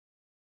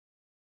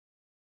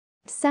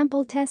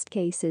Sample test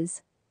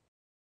cases.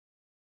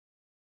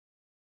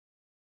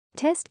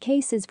 Test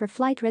cases for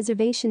flight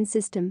reservation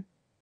system.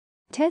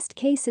 Test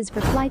cases for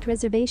flight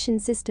reservation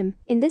system.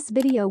 In this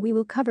video we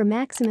will cover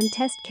maximum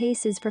test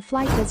cases for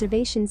flight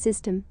reservation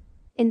system.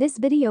 In this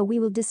video we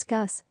will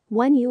discuss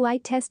 1 UI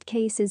test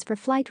cases for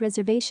flight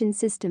reservation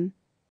system.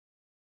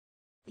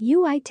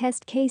 UI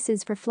test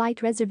cases for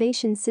flight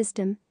reservation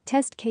system.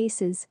 Test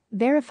cases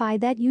verify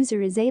that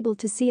user is able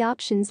to see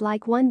options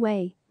like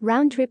one-way,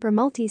 round-trip or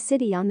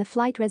multi-city on the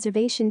flight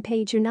reservation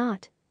page or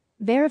not.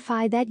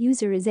 Verify that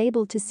user is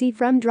able to see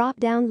from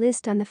drop-down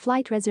list on the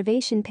flight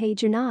reservation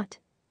page or not.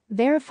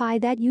 Verify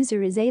that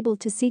user is able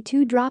to see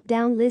to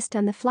drop-down list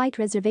on the flight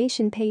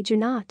reservation page or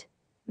not.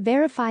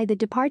 Verify the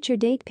departure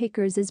date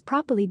pickers is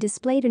properly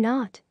displayed or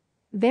not.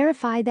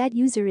 Verify that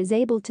user is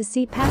able to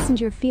see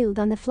passenger field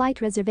on the flight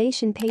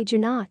reservation page or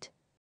not.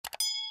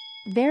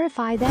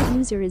 Verify that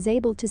user is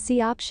able to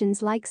see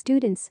options like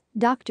students,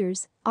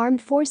 doctors,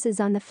 armed forces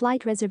on the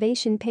flight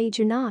reservation page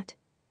or not.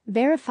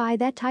 Verify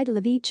that title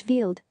of each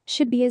field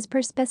should be as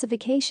per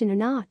specification or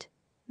not.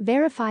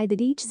 Verify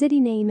that each city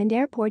name and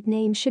airport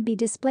name should be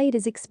displayed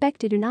as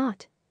expected or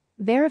not.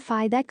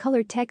 Verify that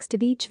color text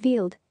of each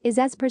field is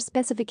as per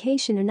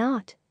specification or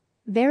not.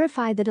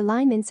 Verify that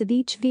alignments of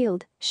each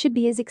field should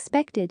be as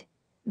expected.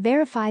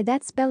 Verify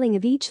that spelling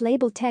of each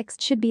label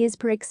text should be as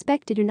per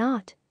expected or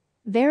not.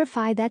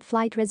 Verify that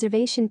flight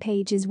reservation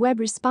page is web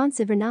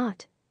responsive or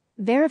not.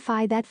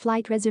 Verify that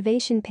flight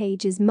reservation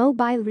page is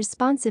mobile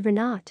responsive or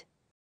not.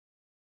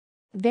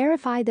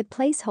 Verify that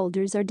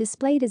placeholders are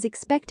displayed as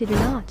expected or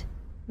not.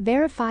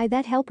 Verify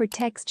that helper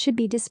text should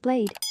be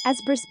displayed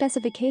as per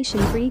specification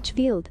for each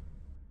field.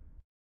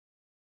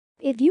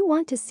 If you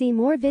want to see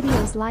more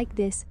videos like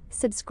this,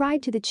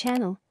 subscribe to the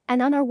channel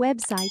and on our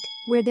website,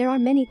 where there are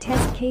many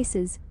test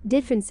cases,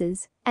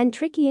 differences, and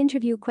tricky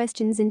interview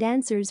questions and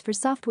answers for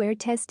software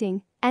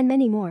testing, and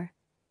many more.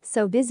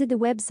 So visit the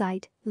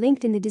website,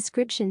 linked in the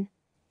description.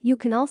 You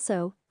can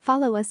also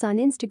follow us on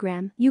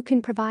Instagram. You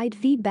can provide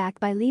feedback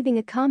by leaving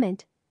a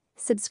comment.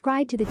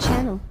 Subscribe to the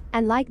channel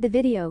and like the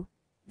video.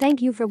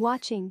 Thank you for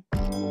watching.